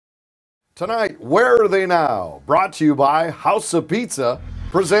Tonight, Where Are They Now? Brought to you by House of Pizza,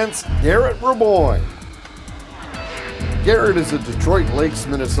 presents Garrett Raboin. Garrett is a Detroit Lakes,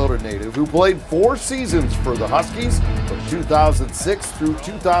 Minnesota native who played 4 seasons for the Huskies from 2006 through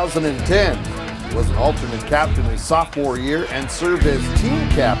 2010. He was an alternate captain his sophomore year and served as team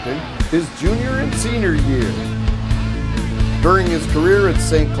captain his junior and senior year. During his career at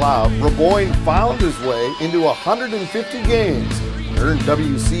St. Cloud, Raboin found his way into 150 games, earned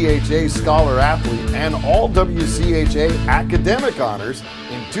WCHA Scholar Athlete and all WCHA academic honors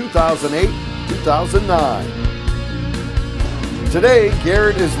in 2008-2009. Today,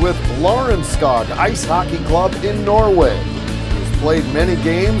 Garrett is with Lørenskog Ice Hockey Club in Norway. He has played many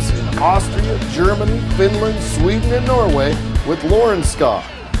games in Austria, Germany, Finland, Sweden, and Norway with Lørenskog.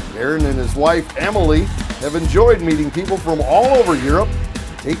 Garrett and his wife, Emily, have enjoyed meeting people from all over Europe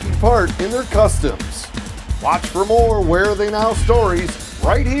and taking part in their customs. Watch for more Where Are They Now stories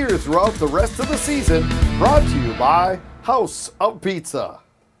right here throughout the rest of the season, brought to you by House of Pizza.